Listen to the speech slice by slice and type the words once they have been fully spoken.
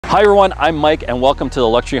Hi everyone, I'm Mike and welcome to the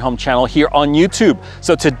Luxury Home Channel here on YouTube.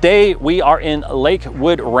 So today we are in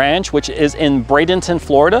Lakewood Ranch, which is in Bradenton,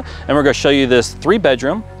 Florida, and we're going to show you this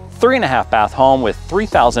 3-bedroom, 3.5 bath home with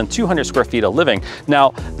 3,200 square feet of living.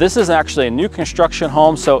 Now, this is actually a new construction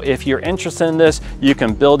home, so if you're interested in this, you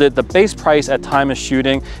can build it. The base price at time of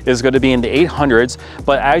shooting is going to be in the 800s,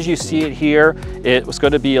 but as you see it here, it was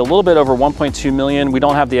going to be a little bit over 1.2 million. We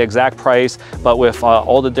don't have the exact price, but with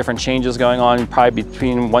all the different changes going on, probably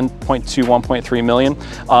between 1.2, 1.3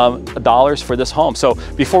 million dollars for this home. So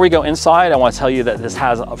before we go inside, I want to tell you that this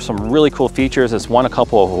has some really cool features. It's won a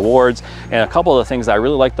couple of awards, and a couple of the things that I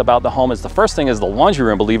really liked about the home is the first thing is the laundry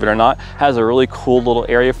room, believe it or not, has a really cool little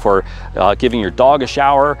area for giving your dog a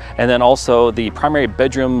shower, and then also the primary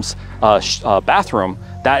bedroom's bathroom.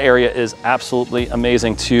 That area is absolutely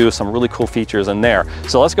amazing too. Some really cool features in there.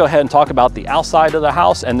 So let's go ahead and talk about the outside of the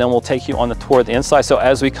house, and then we'll take you on the tour of the inside. So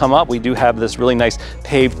as we come up, we do have this really nice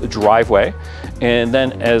paved driveway. And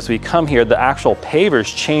then as we come here, the actual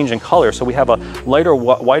pavers change in color. So we have a lighter,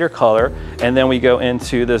 whiter color, and then we go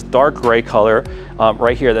into this dark gray color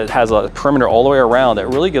right here that has a perimeter all the way around. That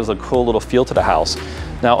really gives a cool little feel to the house.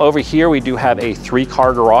 Now over here, we do have a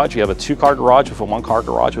 3-car garage. We have a 2-car garage with a 1-car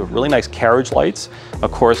garage with really nice carriage lights.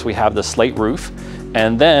 Of course, we have the slate roof,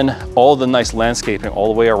 and then all the nice landscaping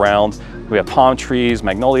all the way around. We have palm trees,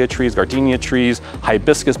 magnolia trees, gardenia trees,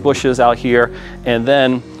 hibiscus bushes out here, and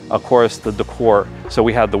then of course the decor. So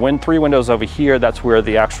we have the 3 windows over here. That's where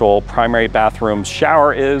the actual primary bathroom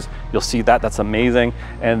shower is. You'll see that, that's amazing.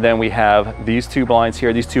 And then we have these 2 blinds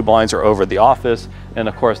here. These 2 blinds are over the office. And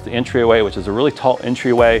of course the entryway, which is a really tall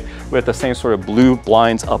entryway with the same sort of blue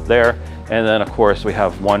blinds up there. And then of course we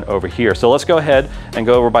have one over here. So let's go ahead and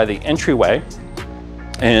go over by the entryway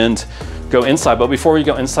and go inside. But before we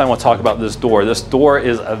go inside, I want to talk about this door. This door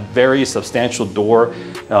is a very substantial door.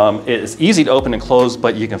 It's easy to open and close,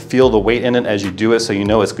 but you can feel the weight in it as you do it, so you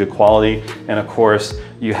know it's good quality. And of course,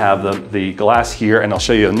 you have the glass here, and I'll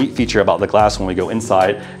show you a neat feature about the glass when we go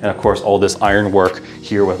inside. And of course, all this ironwork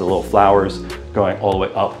here with the little flowers going all the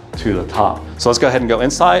way up to the top. So let's go ahead and go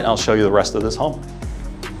inside, and I'll show you the rest of this home.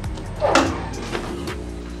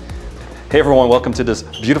 Hey everyone, welcome to this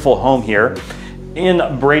beautiful home here in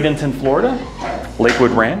Bradenton, Florida,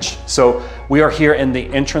 Lakewood Ranch. So we are here in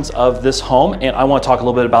the entrance of this home, and I want to talk a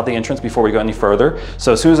little bit about the entrance before we go any further.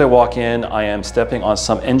 So as soon as I walk in, I am stepping on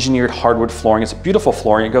some engineered hardwood flooring. It's a beautiful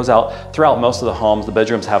flooring. It goes out throughout most of the homes. The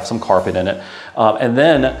bedrooms have some carpet in it. And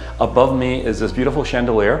then above me is this beautiful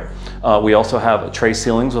chandelier. We also have tray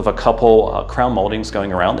ceilings with a couple crown moldings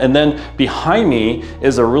going around. And then behind me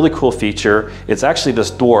is a really cool feature. It's actually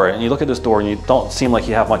this door, and you look at this door and you don't seem like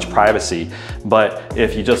you have much privacy. But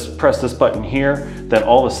if you just press this button here, then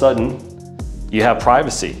all of a sudden you have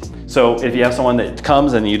privacy. So if you have someone that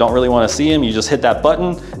comes and you don't really want to see them, you just hit that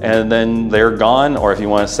button and then they're gone. Or if you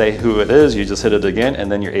want to say who it is, you just hit it again and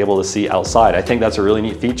then you're able to see outside. I think that's a really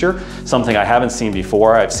neat feature, something I haven't seen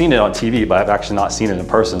before. I've seen it on TV, but I've actually not seen it in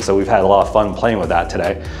person. So we've had a lot of fun playing with that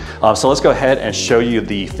today. So let's go ahead and show you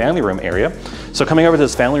the family room area. So coming over to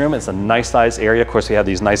this family room, it's a nice sized area. Of course, we have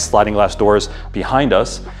these nice sliding glass doors behind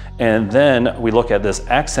us. And then we look at this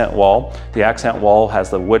accent wall. The accent wall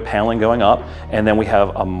has the wood paneling going up, and then we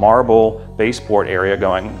have a marble baseboard area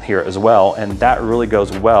going here as well, and that really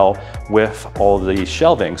goes well with all the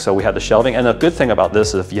shelving. So we have the shelving, and the good thing about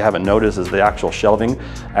this, if you haven't noticed, is the actual shelving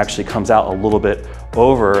actually comes out a little bit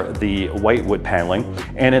over the white wood paneling,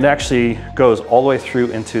 and it actually goes all the way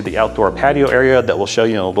through into the outdoor patio area that we'll show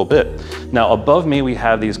you in a little bit. Now above me, we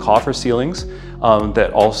have these coffer ceilings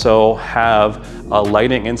that also have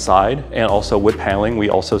lighting inside and also wood paneling. We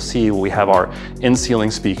also see we have our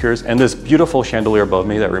in-ceiling speakers and this beautiful chandelier above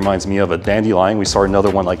me that reminds me of a dandelion. We saw another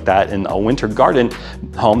one like that in a winter garden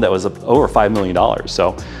home that was over $5 million.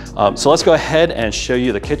 So let's go ahead and show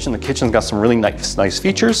you the kitchen. The kitchen's got some really nice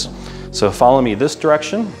features. So follow me this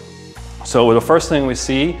direction. So the first thing we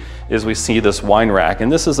see is we see this wine rack, and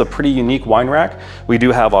this is a pretty unique wine rack. We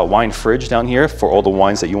do have a wine fridge down here for all the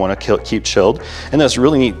wines that you want to keep chilled, and this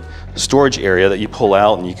really neat storage area that you pull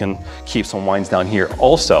out and you can keep some wines down here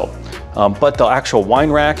also. But the actual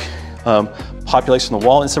wine rack, population on the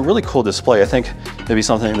wall, it's a really cool display. I think maybe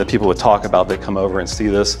something that people would talk about that come over and see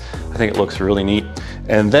this. I think it looks really neat.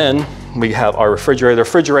 And then we have our refrigerator. The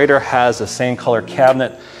refrigerator has the same color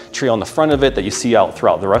cabinet tree on the front of it that you see out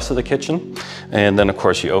throughout the rest of the kitchen. And then of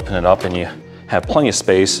course you open it up and you have plenty of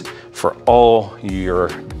space for all your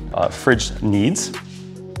fridge needs.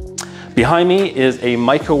 Behind me is a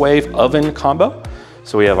microwave oven combo.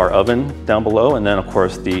 So we have our oven down below, and then of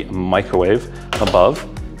course the microwave above.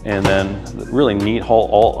 And then really neat,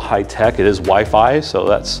 all high tech. It is Wi-Fi, so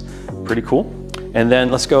that's pretty cool. And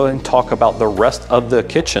then let's go and talk about the rest of the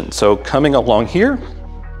kitchen. So coming along here,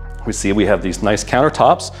 we see we have these nice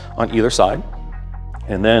countertops on either side.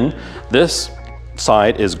 And then this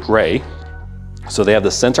side is gray. So they have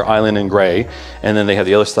the center island in gray, and then they have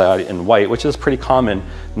the other side in white, which is pretty common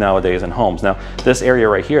nowadays in homes. Now, this area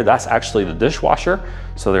right here, that's actually the dishwasher.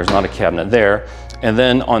 So there's not a cabinet there. And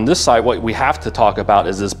then on this side, what we have to talk about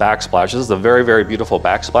is this backsplash. This is a very, very beautiful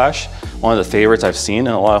backsplash. One of the favorites I've seen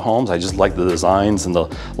in a lot of homes. I just like the designs and the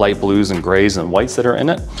light blues and grays and whites that are in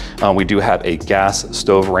it. We do have a gas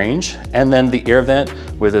stove range, and then the air vent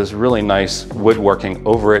with this really nice woodworking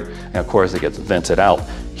over it. And of course, it gets vented out.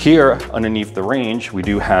 Here, underneath the range, we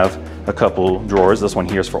do have a couple drawers. This one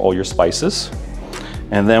here is for all your spices.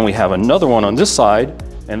 And then we have another one on this side.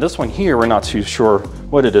 And this one here, we're not too sure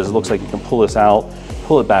what it is. It looks like you can pull this out,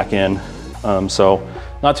 pull it back in. So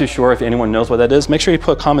not too sure if anyone knows what that is. Make sure you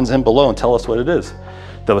put comments in below and tell us what it is.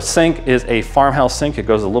 The sink is a farmhouse sink. It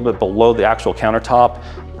goes a little bit below the actual countertop,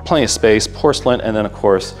 plenty of space, porcelain, and then of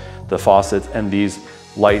course the faucets and these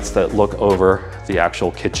lights that look over the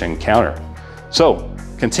actual kitchen counter. So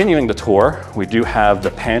continuing the tour, we do have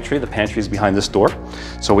the pantry. The pantry is behind this door.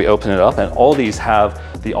 So we open it up, and all these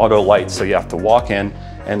have the auto lights. So you have to walk in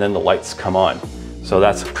and then the lights come on. So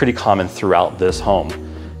that's pretty common throughout this home.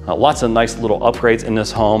 Lots of nice little upgrades in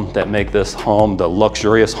this home that make this home the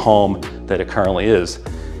luxurious home that it currently is.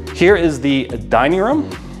 Here is the dining room.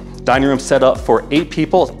 Dining room set up for 8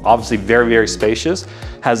 people. It's obviously very, very spacious.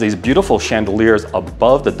 Has these beautiful chandeliers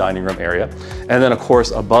above the dining room area. And then of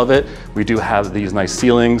course above it, we do have these nice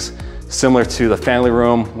ceilings, similar to the family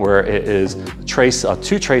room, where it is a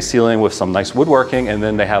 2-tray ceiling with some nice woodworking, and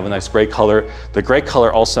then they have a nice gray color. The gray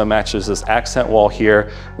color also matches this accent wall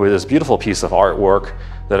here with this beautiful piece of artwork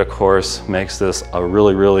that of course makes this a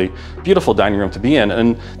really, really beautiful dining room to be in.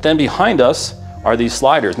 And then behind us are these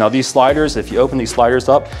sliders. Now these sliders, if you open these sliders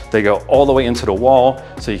up, they go all the way into the wall,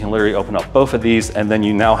 so you can literally open up both of these, and then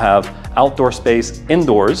you now have outdoor space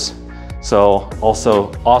indoors. So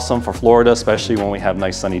also awesome for Florida, especially when we have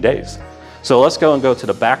nice sunny days. So let's go to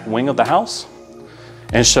the back wing of the house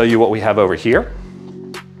and show you what we have over here.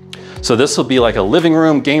 So this will be like a living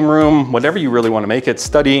room, game room, whatever you really want to make it,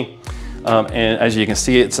 study. And as you can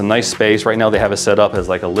see, it's a nice space. Right now they have it set up as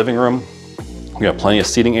like a living room. We have plenty of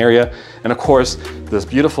seating area. And of course, this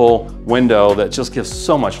beautiful window that just gives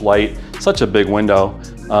so much light, such a big window.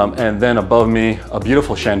 And then above me, a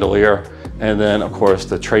beautiful chandelier. And then of course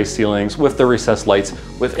the tray ceilings with the recessed lights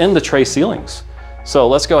within the tray ceilings. So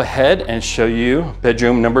let's go ahead and show you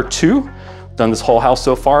bedroom number 2. Done this whole house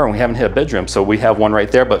so far and we haven't hit a bedroom. So we have one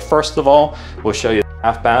right there. But first of all, we'll show you the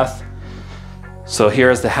half bath. So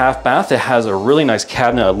here's the half bath. It has a really nice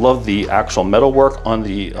cabinet. I love the actual metal work on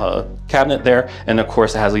the cabinet there. And of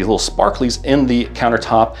course it has these little sparklies in the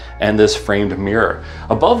countertop and this framed mirror.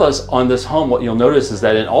 Above us on this home, what you'll notice is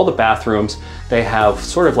that in all the bathrooms, they have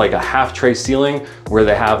sort of like a half tray ceiling where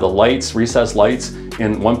they have the lights, recessed lights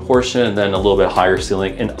in one portion, and then a little bit higher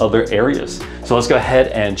ceiling in other areas. So let's go ahead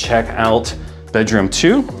and check out bedroom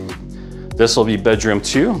 2. This will be bedroom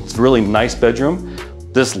 2. It's a really nice bedroom.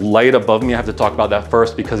 This light above me, I have to talk about that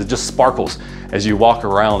first because it just sparkles. As you walk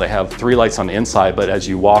around, they have 3 lights on the inside, but as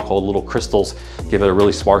you walk, all the little crystals give it a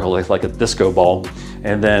really sparkle, like a disco ball.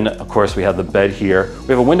 And then of course we have the bed here. We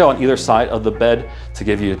have a window on either side of the bed to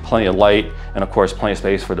give you plenty of light, and of course plenty of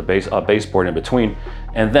space for the baseboard in between.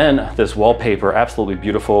 And then this wallpaper, absolutely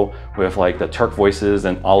beautiful, with like the turquoises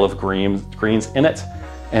and olive greens in it.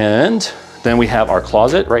 And then we have our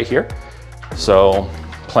closet right here. So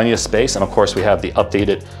plenty of space, and of course we have the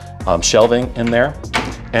updated shelving in there.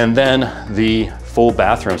 And then the full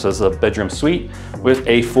bathroom. So this is a bedroom suite with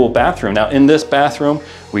a full bathroom. Now in this bathroom,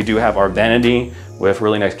 we do have our vanity with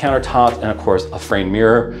really nice countertops and of course a framed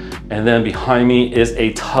mirror. And then behind me is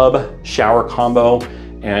a tub shower combo,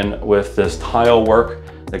 and with this tile work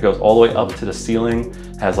that goes all the way up to the ceiling,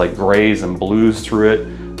 has like grays and blues through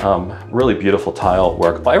it. Really beautiful tile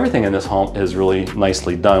work. But everything in this home is really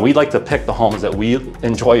nicely done. We like to pick the homes that we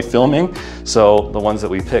enjoy filming, so the ones that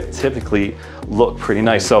we pick typically look pretty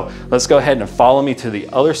nice. So let's go ahead and follow me to the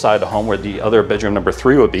other side of the home where the other bedroom number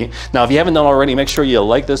 3 would be. Now, if you haven't done already, make sure you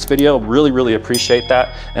like this video. Really appreciate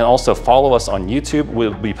that. And also follow us on YouTube.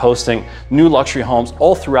 We'll be posting new luxury homes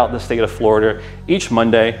all throughout the state of Florida each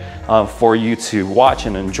Monday for you to watch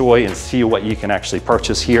and enjoy and see what you can actually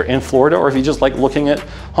purchase here in Florida. Or if you just like looking at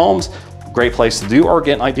homes, great place to do, or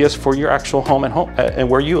get ideas for your actual home and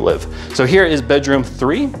where you live. So here is bedroom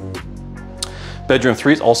 3. Bedroom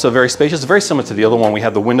 3 is also very spacious, very similar to the other one. We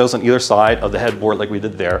have the windows on either side of the headboard like we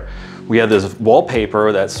did there. We have this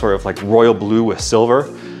wallpaper that's sort of like royal blue with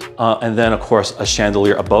silver. And then of course a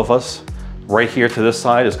chandelier above us Right here to this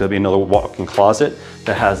side is gonna be another walk-in closet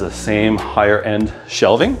that has the same higher end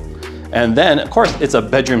shelving. And then of course it's a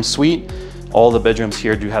bedroom suite. All the bedrooms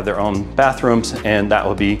here do have their own bathrooms, and that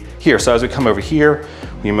will be here. So as we come over here,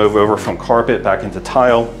 we move over from carpet back into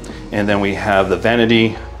tile, and then we have the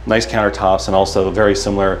vanity, nice countertops, and also a very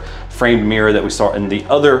similar framed mirror that we saw in the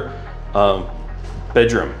other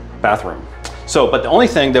bathroom. So, but the only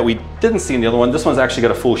thing that we didn't see in the other one, this one's actually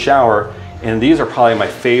got a full shower, and these are probably my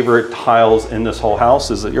favorite tiles in this whole house.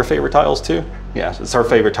 Is it your favorite tiles too? Yeah, it's our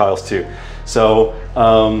favorite tiles too. So,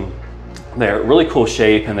 they're really cool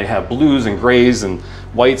shape, and they have blues and grays and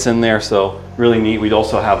whites in there, so really neat. We'd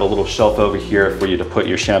also have a little shelf over here for you to put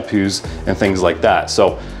your shampoos and things like that.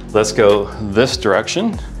 So let's go this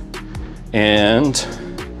direction, and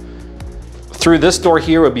through this door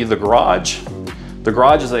here would be the garage. The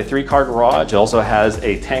garage is a 3-car garage. It also has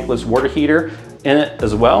a tankless water heater in it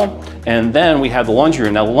as well. And then we have the laundry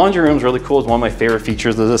room. Now the laundry room is really cool. It's one of my favorite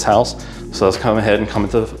features of this house. So let's come ahead and come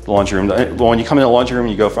into the laundry room. When you come into the laundry room,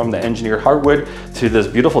 you go from the engineered hardwood to this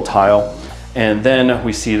beautiful tile. And then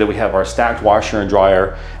we see that we have our stacked washer and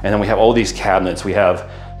dryer. And then we have all these cabinets. We have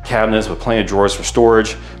cabinets with plenty of drawers for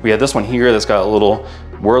storage. We have this one here that's got a little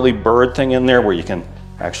whirly bird thing in there where you can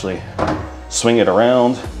actually swing it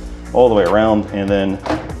around, all the way around, and then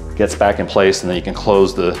gets back in place, and then you can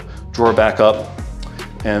close the drawer back up.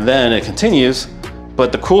 And then it continues.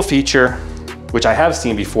 But the cool feature, which I have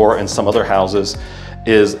seen before in some other houses,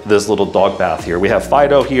 is this little dog bath here. We have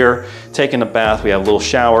Fido here taking a bath. We have a little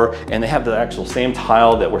shower, and they have the actual same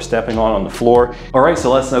tile that we're stepping on the floor. All right, so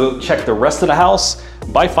let's go check the rest of the house.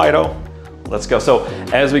 Bye, Fido. Let's go. So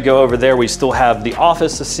as we go over there, we still have the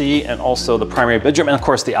office to see, and also the primary bedroom, and of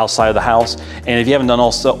course the outside of the house. And if you haven't done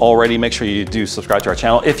also already, make sure you do subscribe to our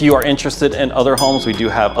channel. If you are interested in other homes, we do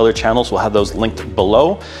have other channels. We'll have those linked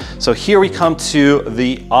below. So here we come to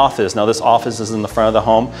the office. Now this office is in the front of the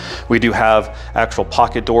home. We do have actual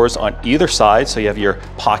pocket doors on either side. So you have your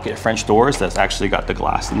pocket French doors that's actually got the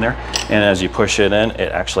glass in there. And as you push it in,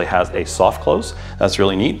 it actually has a soft close. That's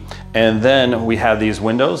really neat. And then we have these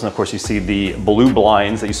windows, and of course you see the blue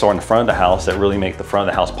blinds that you saw in the front of the house that really make the front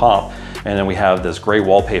of the house pop. And then we have this gray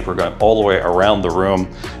wallpaper going all the way around the room.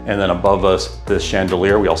 And then above us, this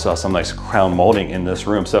chandelier. We also have some nice crown molding in this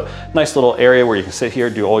room. So nice little area where you can sit here,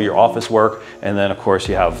 do all your office work. And then of course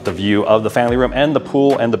you have the view of the family room and the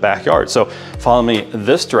pool and the backyard. So follow me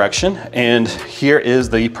this direction. And here is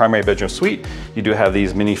the primary bedroom suite. You do have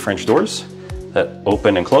these mini French doors that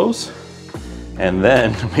open and close. And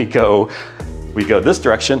then we go this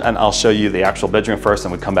direction, and I'll show you the actual bedroom first,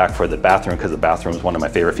 and we come back for the bathroom, because the bathroom is one of my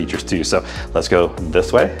favorite features too. So let's go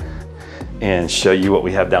this way and show you what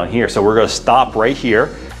we have down here. So we're gonna stop right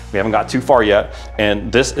here. We haven't got too far yet.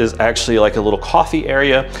 And this is actually like a little coffee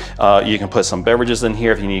area. You can put some beverages in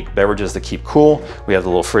here if you need beverages to keep cool. We have the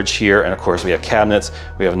little fridge here, and of course we have cabinets.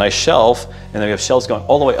 We have a nice shelf, and then we have shelves going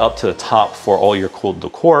all the way up to the top for all your cool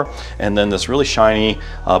decor. And then this really shiny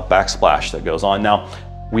backsplash that goes on. Now,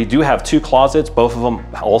 we do have 2 closets. Both of them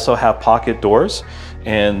also have pocket doors,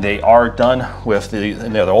 and they are done with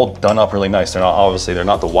they're all done up really nice. They're not, obviously, they're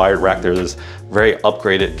not the wired rack. They're this very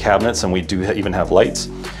upgraded cabinets, and we do even have lights.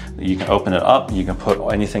 You can open it up, you can put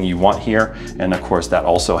anything you want here. And of course that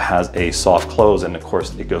also has a soft close, and of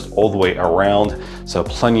course it goes all the way around. So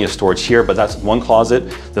plenty of storage here, but that's one closet.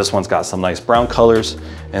 This one's got some nice brown colors.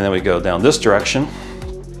 And then we go down this direction,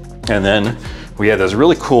 and then we have this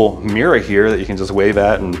really cool mirror here that you can just wave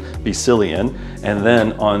at and be silly in. And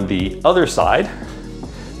then on the other side,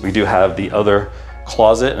 we do have the other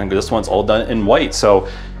closet, and this one's all done in white. So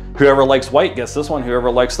whoever likes white gets this one. Whoever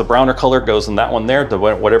likes the browner color goes in that one there,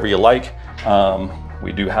 whatever you like.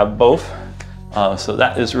 We do have both. So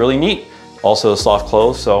that is really neat. Also a soft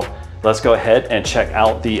close. So let's go ahead and check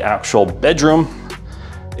out the actual bedroom.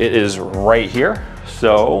 It is right here.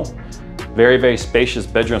 So very, very spacious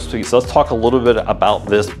bedroom suite. So let's talk a little bit about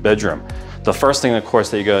this bedroom. The first thing, of course,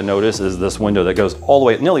 that you're gonna notice is this window that goes all the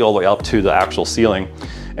way, nearly all the way up to the actual ceiling.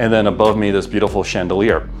 And then above me, this beautiful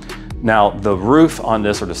chandelier. Now, the roof on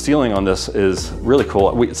this, or the ceiling on this, is really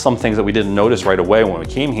cool. Some things that we didn't notice right away when we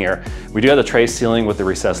came here. We do have the tray ceiling with the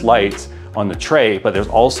recessed lights on the tray, but there's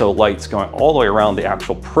also lights going all the way around the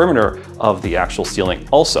actual perimeter of the actual ceiling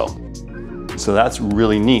also. So that's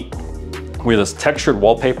really neat. We have this textured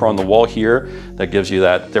wallpaper on the wall here that gives you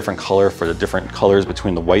that different color for the different colors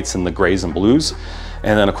between the whites and the grays and blues.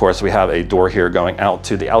 And then of course we have a door here going out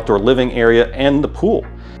to the outdoor living area and the pool.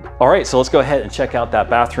 All right, so let's go ahead and check out that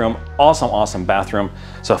bathroom. Awesome, awesome bathroom.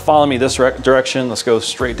 So follow me this direction. Let's go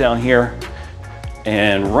straight down here.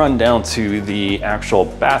 and run down to the actual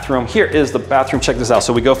bathroom. Here is the bathroom, check this out.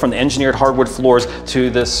 So we go from the engineered hardwood floors to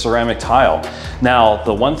this ceramic tile. Now,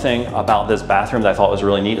 the one thing about this bathroom that I thought was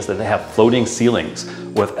really neat is that they have floating ceilings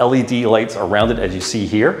with LED lights around it, as you see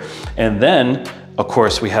here. And then, of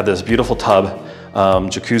course, we have this beautiful tub,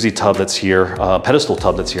 jacuzzi tub that's here, pedestal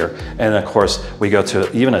tub that's here. And of course, we go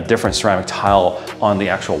to even a different ceramic tile on the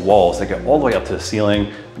actual walls. They go all the way up to the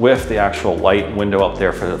ceiling with the actual light window up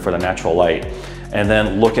there for the natural light. And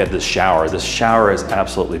then look at this shower. This shower is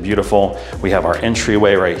absolutely beautiful. We have our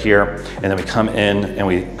entryway right here, and then we come in and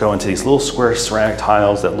we go into these little square ceramic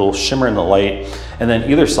tiles that little shimmer in the light. And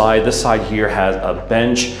then either side, this side here has a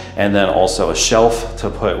bench and then also a shelf to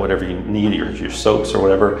put whatever you need, your soaps or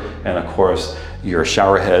whatever, and of course, your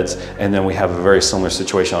shower heads. And then we have a very similar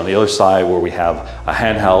situation on the other side where we have a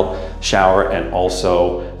handheld shower and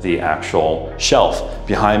also the actual shelf.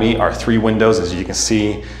 Behind me are 3 windows, as you can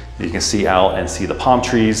see. You can see out and see the palm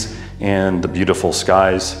trees and the beautiful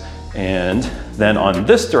skies. And then on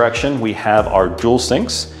this direction, we have our dual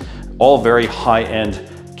sinks, all very high-end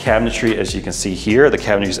cabinetry, as you can see here. The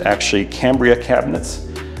cabinetry is actually Cambria cabinets.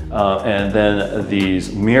 And then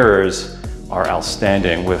these mirrors are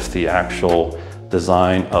outstanding with the actual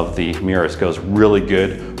design of the mirrors. Goes really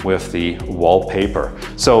good with the wallpaper.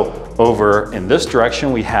 So over in this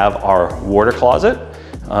direction, we have our water closet.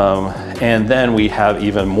 And then we have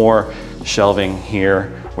even more shelving here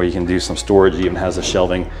where you can do some storage. It even has a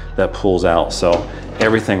shelving that pulls out. So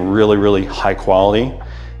everything really, really high quality.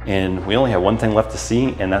 And we only have one thing left to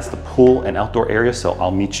see, and that's the pool and outdoor area, so I'll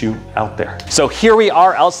meet you out there. So here we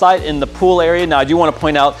are outside in the pool area. Now I do want to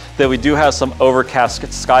point out that we do have some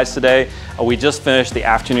overcast skies today. We just finished the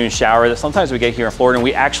afternoon shower that sometimes we get here in Florida, and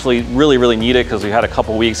we actually really need it because we had a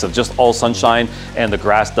couple weeks of just all sunshine, and the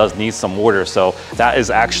grass does need some water, so that is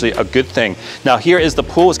actually a good thing. Now here is the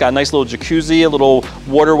pool. It's got a nice little jacuzzi, a little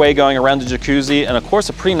waterway going around the jacuzzi, and of course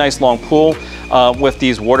a pretty nice long pool with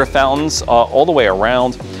these water fountains all the way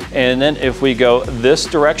around. And then if we go this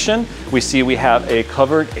direction, we see we have a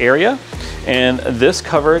covered area, and this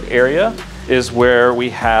covered area is where we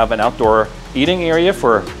have an outdoor eating area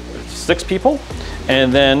for 6 people.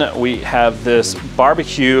 And then we have this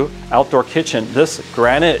barbecue outdoor kitchen. This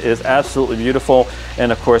granite is absolutely beautiful.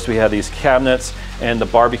 And of course we have these cabinets and the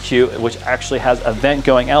barbecue, which actually has a vent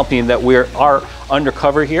going out, being that we are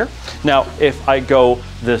undercover here. Now, if I go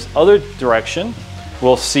this other direction,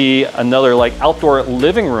 we'll see another like outdoor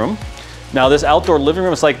living room. Now this outdoor living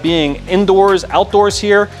room is like being indoors, outdoors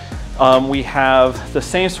here. We have the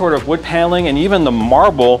same sort of wood paneling, and even the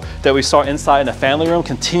marble that we saw inside in the family room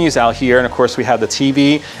continues out here. And of course we have the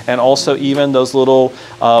TV, and also even those little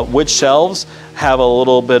wood shelves have a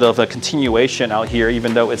little bit of a continuation out here,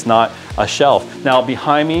 even though it's not a shelf. Now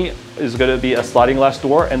behind me is going to be a sliding glass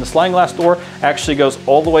door, and the sliding glass door actually goes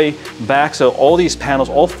all the way back. So all these panels,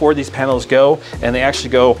 all 4 of these panels go, and they actually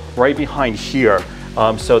go right behind here.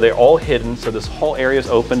 So they're all hidden, so this whole area is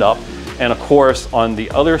opened up. And of course, on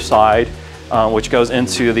the other side, which goes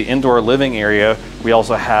into the indoor living area, we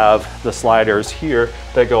also have the sliders here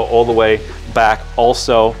that go all the way back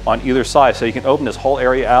also on either side. So you can open this whole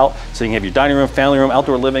area out, so you can have your dining room, family room,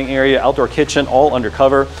 outdoor living area, outdoor kitchen, all under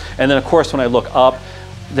cover. And then of course, when I look up,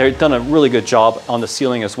 they've done a really good job on the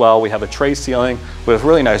ceiling as well. We have a tray ceiling with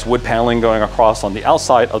really nice wood paneling going across on the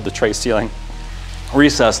outside of the tray ceiling,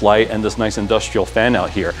 recessed light, and this nice industrial fan out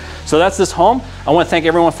here. So that's this home. I want to thank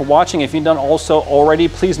everyone for watching. If you've done also already,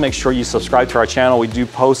 please make sure you subscribe to our channel. We do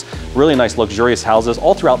post really nice luxurious houses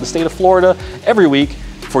all throughout the state of Florida every week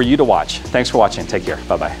for you to watch. Thanks for watching. Take care.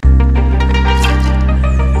 Bye-bye.